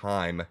all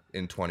time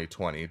in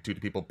 2020 due to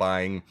people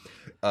buying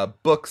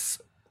books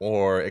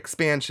or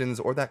expansions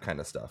or that kind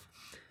of stuff.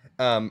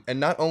 And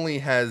not only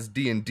has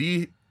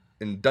D&D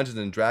and Dungeons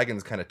and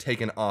Dragons kind of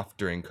taken off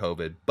during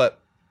COVID, but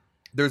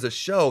there's a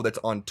show that's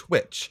on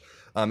Twitch.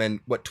 And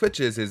what Twitch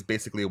is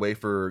basically a way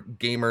for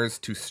gamers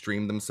to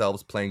stream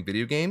themselves playing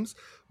video games.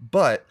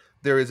 But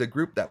there is a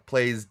group that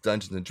plays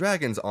Dungeons and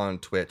Dragons on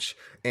Twitch.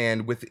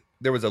 And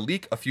there was a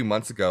leak a few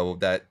months ago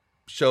that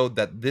showed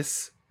that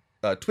this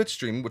Twitch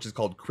stream, which is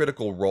called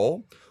Critical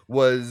Role,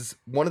 was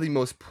one of the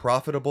most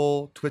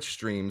profitable Twitch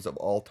streams of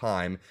all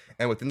time.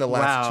 And within the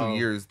last 2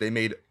 years, they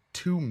made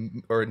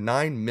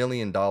 $9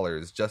 million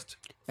just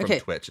from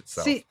Twitch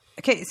itself.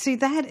 See,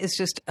 that is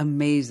just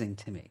amazing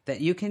to me that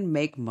you can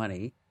make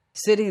money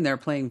sitting there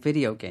playing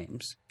video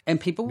games and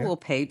people will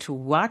pay to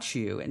watch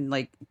you and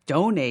like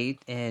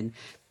donate and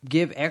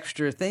give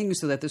extra things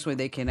so that this way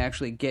they can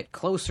actually get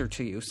closer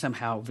to you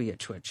somehow via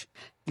Twitch.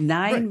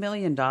 $9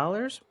 million?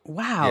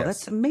 Wow, yes.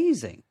 That's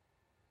amazing.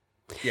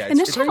 Yeah, and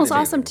this channel's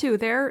awesome too.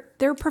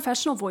 They're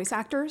professional voice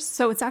actors,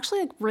 so it's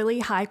actually a really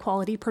high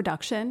quality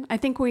production. I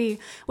think we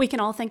can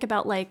all think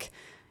about like,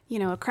 you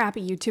know, a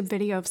crappy YouTube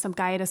video of some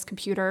guy at his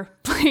computer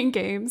playing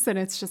games, and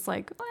it's just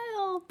like,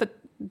 well, but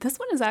this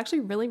one is actually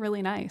really,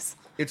 really nice.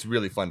 It's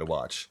really fun to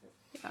watch.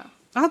 Yeah,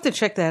 I'll have to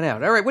check that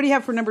out. All right, what do you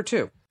have for number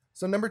 2?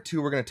 So number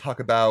 2, we're going to talk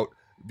about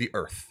the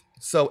Earth.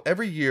 So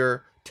every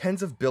year,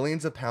 tens of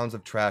billions of pounds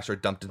of trash are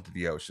dumped into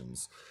the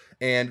oceans.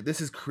 And this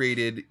has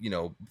created, you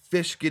know,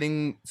 fish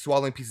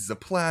swallowing pieces of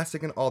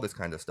plastic and all this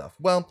kind of stuff.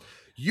 Well,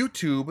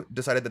 YouTube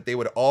decided that they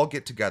would all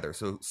get together.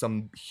 So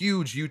some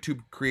huge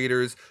YouTube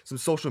creators, some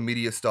social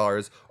media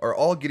stars are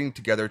all getting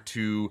together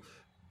to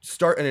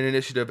start an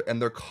initiative, and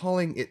they're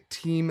calling it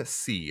Team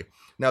C.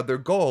 Now, their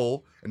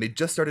goal, and they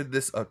just started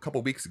this a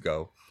couple weeks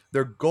ago,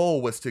 their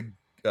goal was to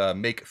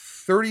make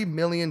 $30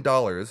 million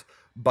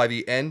by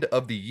the end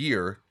of the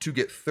year to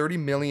get 30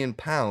 million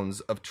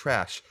pounds of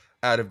trash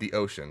out of the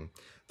ocean.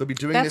 They'll be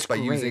doing this by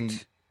using...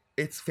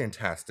 It's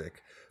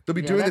fantastic. They'll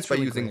be doing this by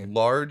using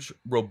large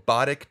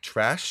robotic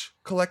trash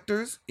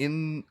collectors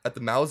at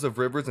the mouths of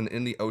rivers and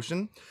in the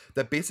ocean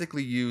that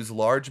basically use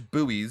large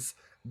buoys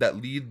that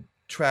lead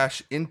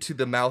trash into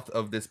the mouth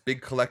of this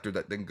big collector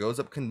that then goes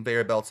up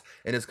conveyor belts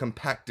and is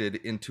compacted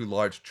into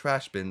large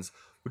trash bins,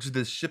 which is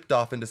then shipped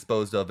off and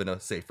disposed of in a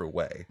safer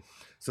way.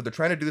 So they're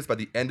trying to do this by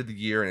the end of the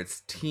year, and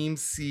it's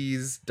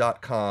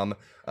teamseas.com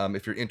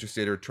if you're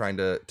interested or trying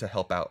to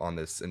help out on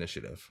this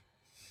initiative.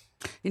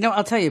 You know,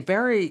 I'll tell you,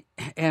 Barry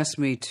asked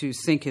me to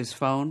sink his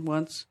phone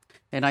once,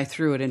 and I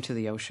threw it into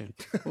the ocean.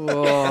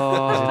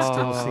 Whoa. Is it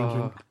still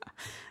sinking?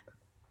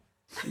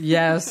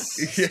 Yes,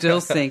 still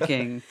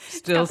sinking.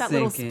 Still got that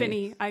sinking. Little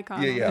spinny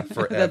icon. Yeah,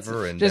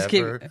 forever and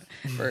ever.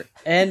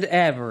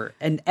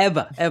 And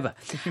ever.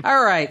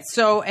 All right,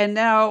 so, and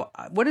now,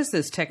 what is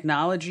this,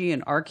 technology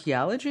and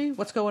archaeology?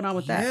 What's going on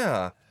with that?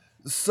 Yeah,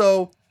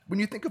 so... when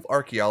you think of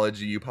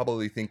archaeology, you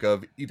probably think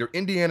of either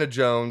Indiana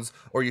Jones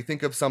or you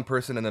think of some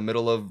person in the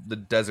middle of the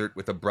desert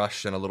with a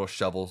brush and a little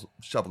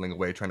shoveling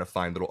away trying to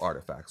find little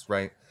artifacts,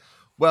 right?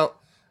 Well,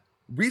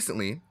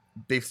 recently,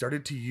 they've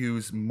started to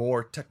use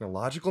more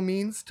technological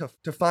means to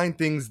find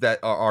things that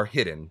are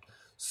hidden.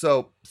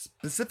 So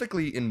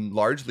specifically in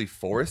largely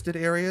forested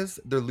areas,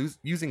 they're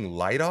using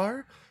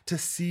LiDAR to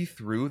see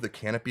through the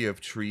canopy of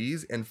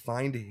trees and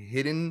find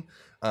hidden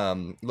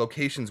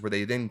locations where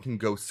they then can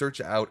go search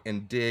out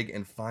and dig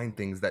and find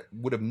things that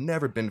would have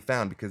never been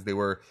found because they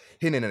were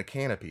hidden in a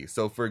canopy.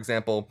 So for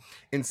example,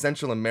 in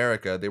Central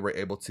America, they were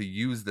able to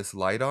use this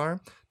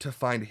LiDAR to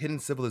find hidden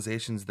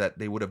civilizations that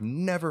they would have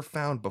never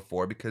found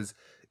before because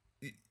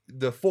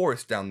the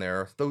forest down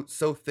there are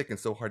so thick and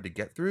so hard to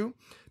get through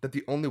that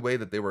the only way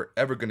that they were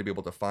ever going to be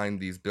able to find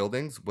these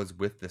buildings was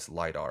with this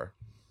LiDAR.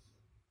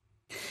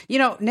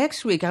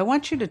 Next week, I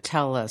want you to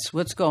tell us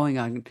what's going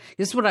on.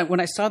 This is when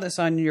I saw this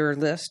on your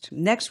list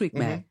next week,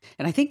 Matt,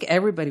 and I think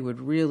everybody would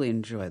really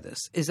enjoy this,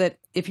 is that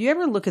if you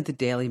ever look at the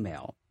Daily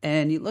Mail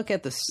and you look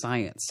at the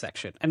science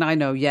section, and I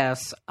know,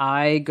 yes,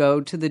 I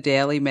go to the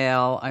Daily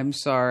Mail. I'm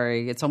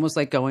sorry. It's almost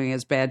like going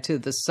as bad to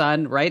the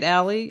Sun, right,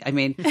 Allie? I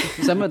mean,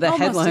 some of the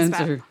headlines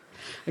are...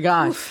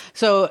 God.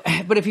 So,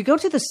 but if you go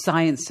to the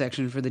science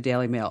section for the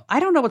Daily Mail, I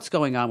don't know what's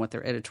going on with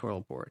their editorial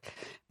board,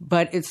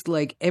 but it's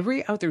like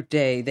every other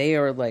day they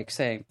are like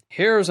saying,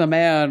 here's a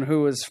man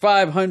who is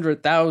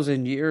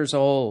 500,000 years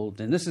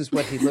old, and this is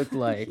what he looked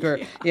like.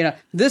 Or,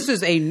 this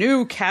is a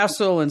new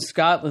castle in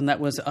Scotland that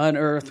was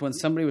unearthed when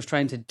somebody was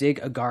trying to dig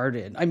a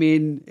garden. I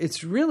mean,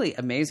 it's really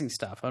amazing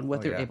stuff on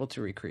what they're able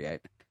to recreate.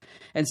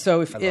 And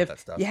so if you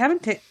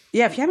haven't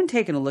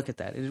taken a look at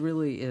that, it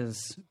really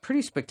is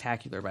pretty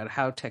spectacular about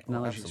how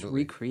technology is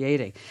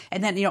recreating.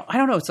 And then, I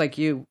don't know, it's like I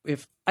don't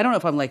know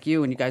if I'm like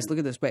you and you guys look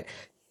at this, but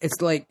it's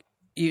like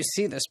you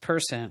see this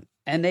person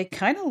and they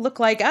kind of look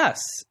like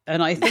us.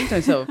 And I think to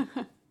myself,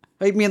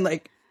 I mean,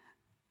 like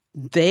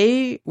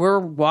they were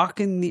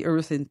walking the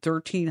earth in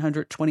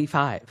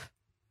 1325.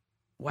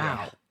 Wow.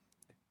 Yeah.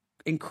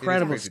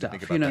 Incredible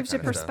stuff. Gives you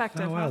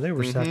perspective. Oh, wow. They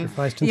were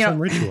sacrificed in some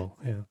ritual.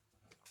 Yeah.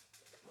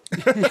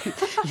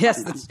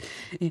 Yes.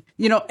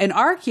 An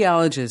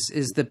archaeologist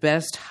is the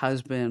best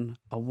husband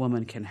a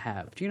woman can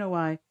have. Do you know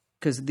why?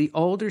 Because the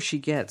older she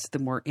gets, the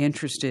more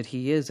interested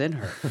he is in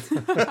her.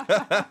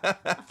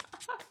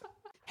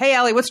 Hey,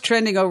 Allie, what's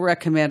trending over at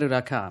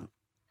Komando.com?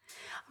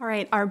 All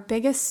right, our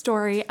biggest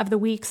story of the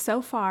week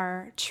so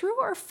far. True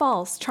or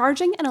false,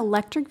 charging an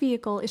electric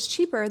vehicle is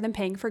cheaper than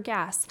paying for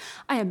gas?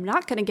 I am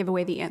not going to give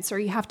away the answer.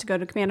 You have to go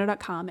to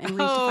Komando.com and read to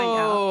find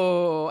out.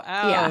 Oh,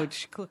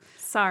 ouch. Yeah.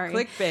 Sorry.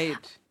 Clickbait.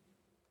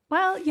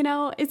 Well,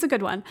 it's a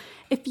good one.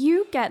 If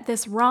you get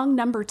this wrong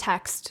number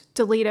text,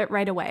 delete it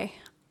right away.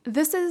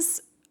 This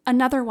is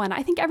another one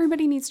I think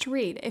everybody needs to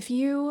read. If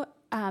you,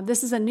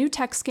 this is a new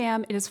tech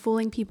scam. It is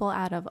fooling people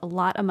out of a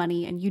lot of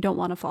money, and you don't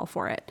want to fall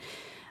for it.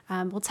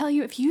 We'll tell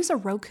you if you use a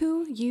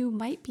Roku, you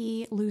might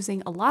be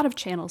losing a lot of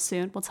channels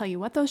soon. We'll tell you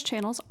what those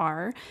channels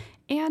are,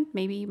 and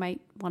maybe you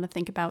might want to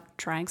think about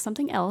trying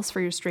something else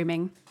for your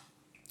streaming.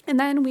 And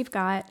then we've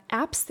got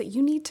apps that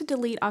you need to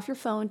delete off your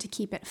phone to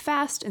keep it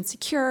fast and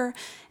secure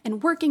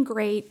and working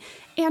great,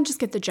 and just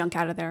get the junk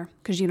out of there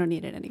because you don't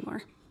need it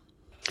anymore.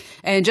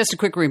 And just a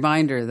quick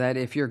reminder that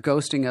if you're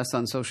ghosting us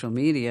on social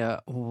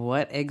media,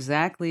 what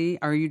exactly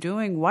are you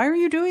doing? Why are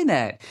you doing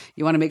that?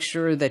 You want to make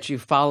sure that you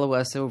follow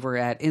us over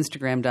at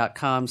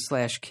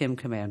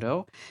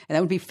Instagram.com/KimCommando. And that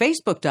would be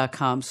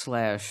Facebook.com/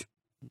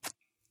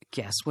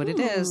 guess what it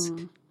is?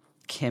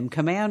 Kim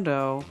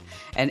Commando.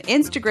 And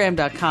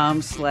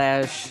Instagram.com/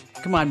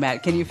 come on,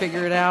 Matt, can you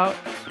figure it out?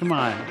 Come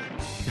on.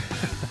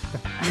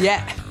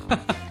 Yeah.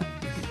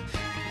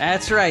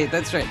 That's right.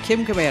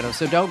 Kim Commando.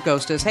 So don't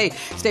ghost us. Hey,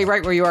 stay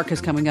right where you are, because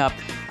coming up,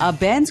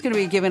 Ben's going to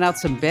be giving out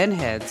some Ben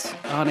heads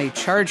on a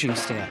charging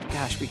stand.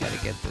 Gosh, we got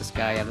to get this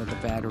guy out of the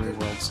battery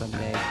world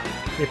someday.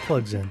 It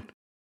plugs in.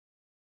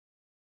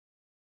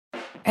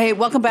 Hey,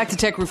 welcome back to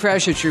Tech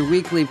Refresh. It's your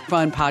weekly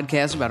fun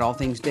podcast about all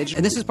things digital.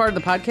 And this is part of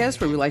the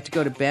podcast where we like to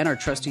go to Ben, our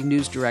trusty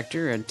news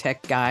director and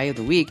tech guy of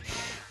the week,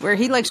 where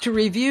he likes to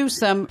review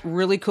some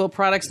really cool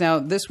products. Now,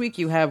 this week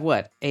you have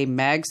what? A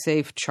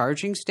MagSafe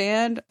charging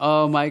stand?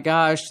 Oh my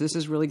gosh, this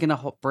is really going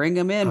to bring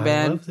them in,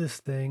 Ben. I love this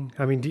thing.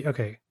 I mean,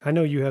 okay, I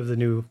know you have the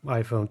new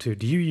iPhone too.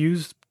 Do you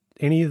use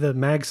any of the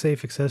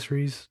MagSafe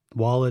accessories,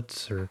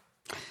 wallets, or...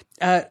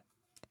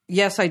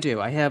 Yes, I do.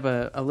 I have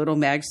a little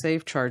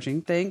MagSafe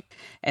charging thing,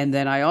 and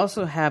then I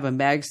also have a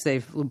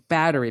MagSafe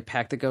battery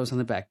pack that goes on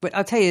the back. But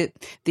I'll tell you,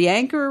 the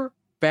Anker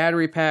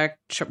battery pack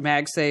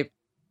MagSafe,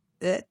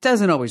 it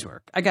doesn't always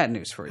work. I got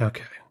news for you.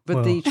 Okay.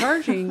 But the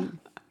charging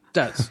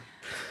does.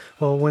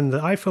 Well, when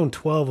the iPhone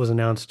 12 was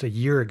announced a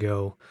year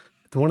ago,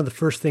 one of the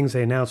first things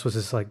they announced was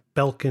this like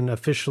Belkin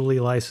officially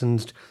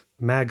licensed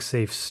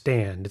MagSafe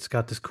stand. It's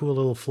got this cool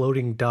little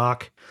floating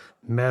dock,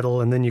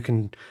 metal, and then you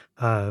can...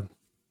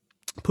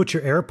 put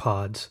your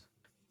AirPods,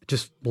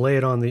 just lay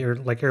it on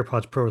like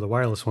AirPods Pro or the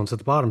wireless ones at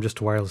the bottom just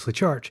to wirelessly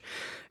charge.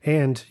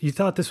 And you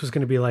thought this was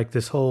going to be like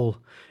this whole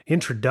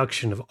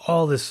introduction of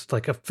all this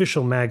like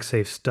official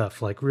MagSafe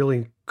stuff, like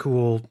really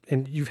cool.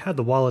 And you've had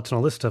the wallets and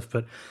all this stuff,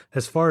 but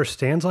as far as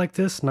stands like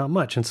this, not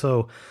much. And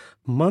so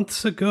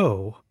months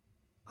ago,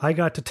 I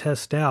got to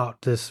test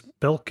out this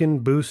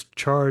Belkin Boost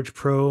Charge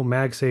Pro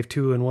MagSafe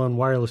 2-in-1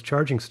 wireless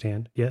charging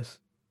stand. Yes.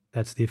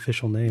 That's the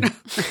official name.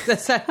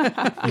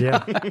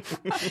 Yeah.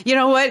 You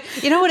know what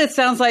it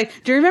sounds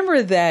like? Do you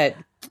remember that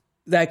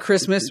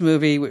Christmas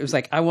movie? It was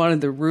like, I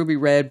wanted the ruby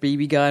red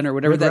BB gun or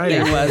whatever that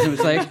thing was. It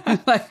was like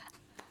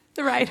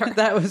the Rider.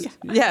 That was,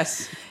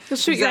 yes. You'll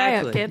shoot your eye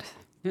out, kid.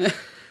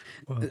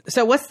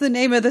 So what's the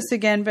name of this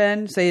again,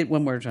 Ben? Say it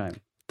one more time.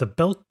 The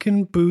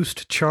Belkin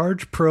Boost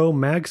Charge Pro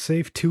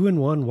MagSafe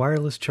 2-in-1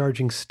 wireless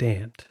charging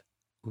stand.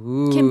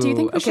 Ooh, Kim, do you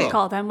think we should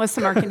call them with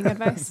some marketing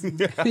advice?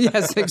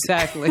 Yes,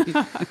 exactly.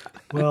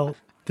 Well,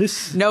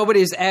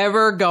 Nobody's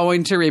ever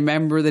going to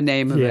remember the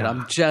name of it. Yeah.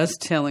 I'm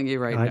just telling you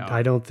right now.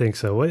 I don't think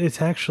so.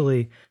 It's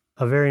actually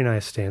a very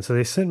nice stand. So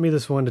they sent me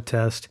this one to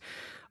test.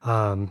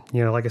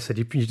 Like I said,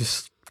 you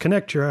just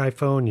connect your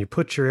iPhone, you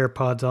put your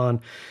AirPods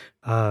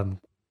on,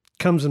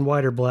 comes in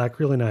white or black,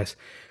 really nice.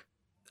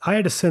 I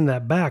had to send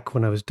that back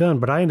when I was done,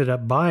 but I ended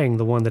up buying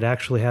the one that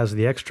actually has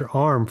the extra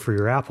arm for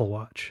your Apple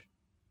Watch.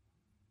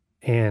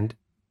 And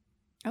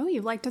Oh,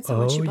 you liked it so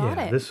much you bought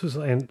it. This was,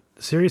 and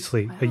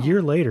seriously, Wow. a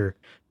year later,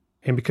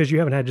 and because you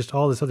haven't had just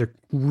all this other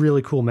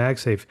really cool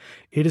MagSafe,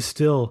 it is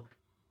still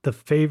the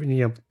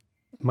favorite,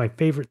 my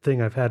favorite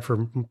thing I've had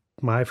for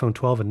my iPhone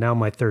 12 and now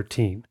my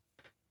 13,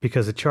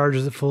 because it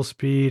charges at full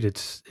speed.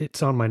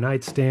 It's on my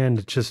nightstand.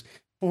 It's just,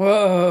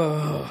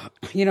 Whoa.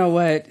 You know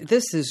what?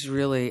 This is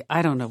really,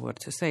 I don't know what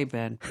to say,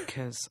 Ben,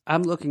 because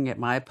I'm looking at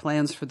my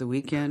plans for the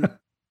weekend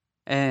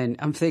and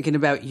I'm thinking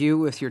about you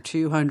with your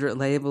 200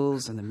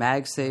 labels and the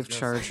MagSafe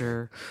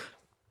charger.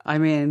 I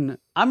mean,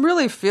 I'm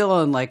really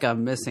feeling like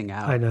I'm missing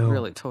out. I know.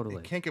 Really, totally.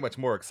 It can't get much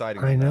more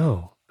exciting. I than that.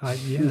 know.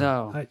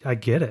 No. I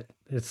get it.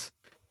 It's,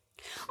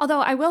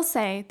 Although I will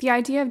say, the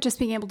idea of just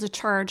being able to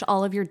charge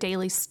all of your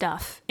daily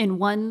stuff in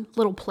one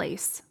little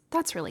place,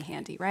 that's really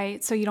handy,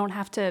 right? So you don't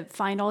have to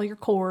find all your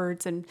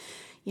cords and,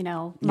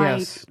 my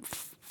Yes.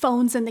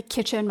 phone's in the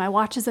kitchen, my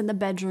watch is in the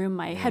bedroom,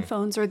 my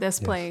headphones are this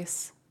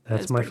place.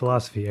 that's is my pretty cool.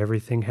 philosophy.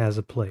 Everything has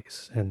a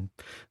place, and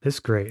this is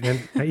great.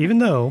 And even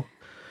though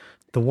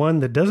the one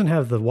that doesn't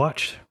have the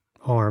watch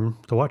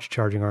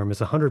charging arm is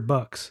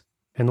 $100,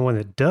 and the one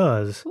that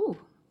does Ooh.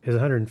 is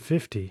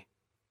 $150.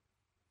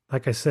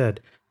 Like I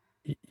said,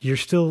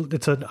 it's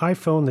an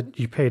iPhone that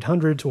you paid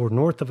hundreds or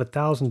north of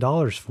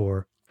 $1,000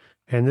 for,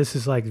 and this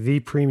is like the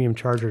premium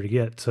charger to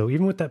get. So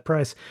even with that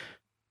price,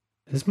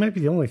 this might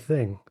be the only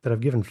thing that I've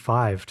given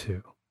 5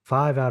 to.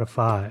 5 out of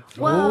 5.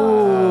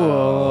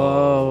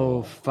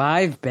 Whoa,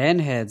 5 Ben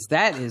heads.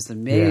 That is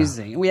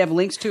amazing. We have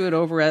links to it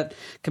over at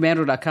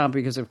commando.com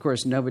because, of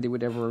course, nobody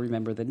would ever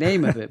remember the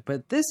name of it.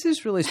 But this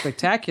is really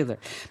spectacular.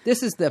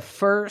 This is the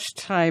first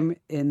time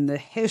in the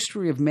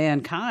history of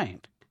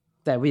mankind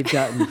that we've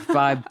gotten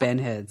 5 Ben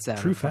heads out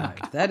True of 5.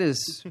 fact. That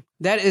is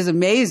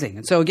amazing.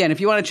 And so, again, if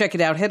you want to check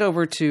it out, head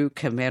over to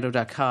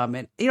commando.com.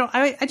 And,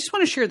 I just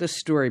want to share this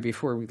story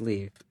before we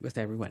leave with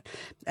everyone.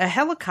 A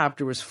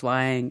helicopter was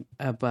flying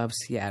above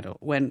Seattle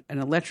when an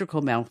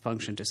electrical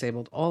malfunction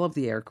disabled all of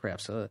the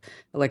aircraft's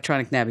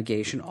electronic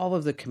navigation, all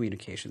of the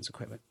communications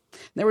equipment.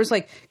 There was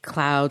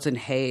clouds and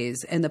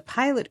haze, and the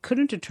pilot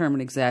couldn't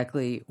determine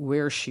exactly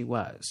where she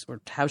was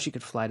or how she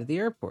could fly to the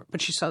airport.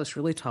 But she saw this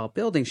really tall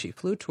building. She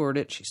flew toward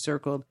it. She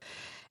circled,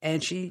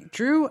 and she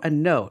drew a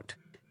note,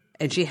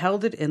 and she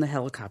held it in the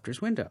helicopter's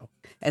window.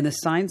 And the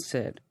sign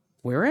said,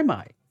 "Where am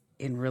I?"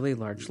 in really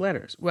large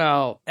letters.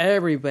 Well,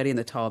 everybody in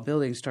the tall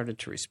building started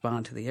to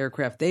respond to the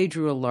aircraft. They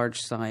drew a large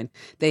sign.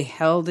 They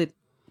held it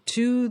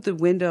to the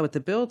window at the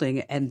building,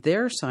 and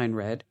their sign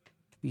read,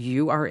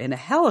 "You are in a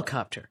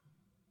helicopter."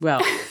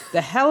 Well,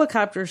 the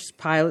helicopter's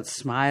pilot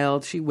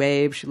smiled, she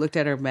waved, she looked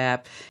at her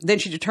map, then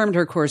she determined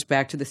her course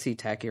back to the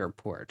SeaTac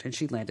airport, and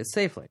she landed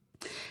safely.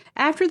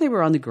 After they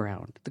were on the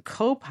ground, the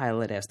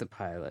co-pilot asked the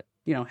pilot,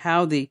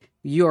 how the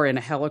 "you're in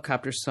a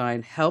helicopter"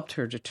 sign helped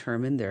her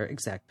determine their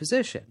exact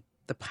position.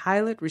 The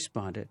pilot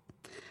responded,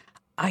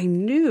 "I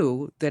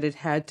knew that it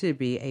had to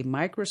be a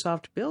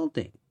Microsoft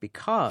building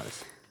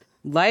because,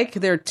 like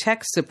their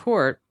tech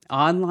support,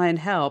 online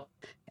help,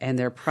 and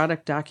their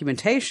product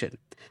documentation,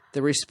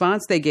 the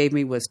response they gave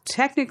me was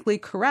technically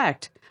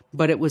correct,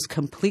 but it was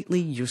completely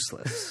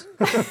useless."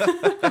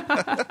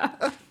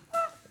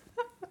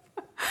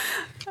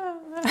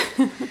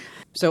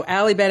 So,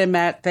 Allie, Ben, and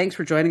Matt, thanks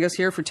for joining us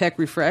here for Tech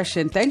Refresh,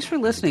 and thanks for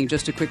listening.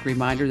 Just a quick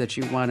reminder that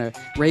you want to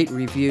rate,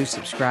 review,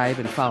 subscribe,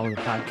 and follow the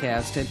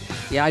podcast. And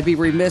yeah, I'd be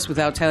remiss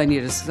without telling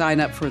you to sign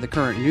up for the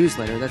Current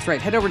Newsletter. That's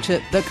right. Head over to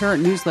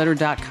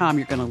thecurrentnewsletter.com.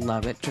 You're going to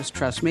love it. Just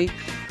trust me.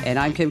 And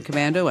I'm Kim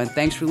Commando, and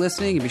thanks for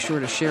listening. And be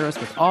sure to share us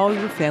with all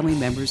your family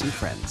members and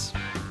friends.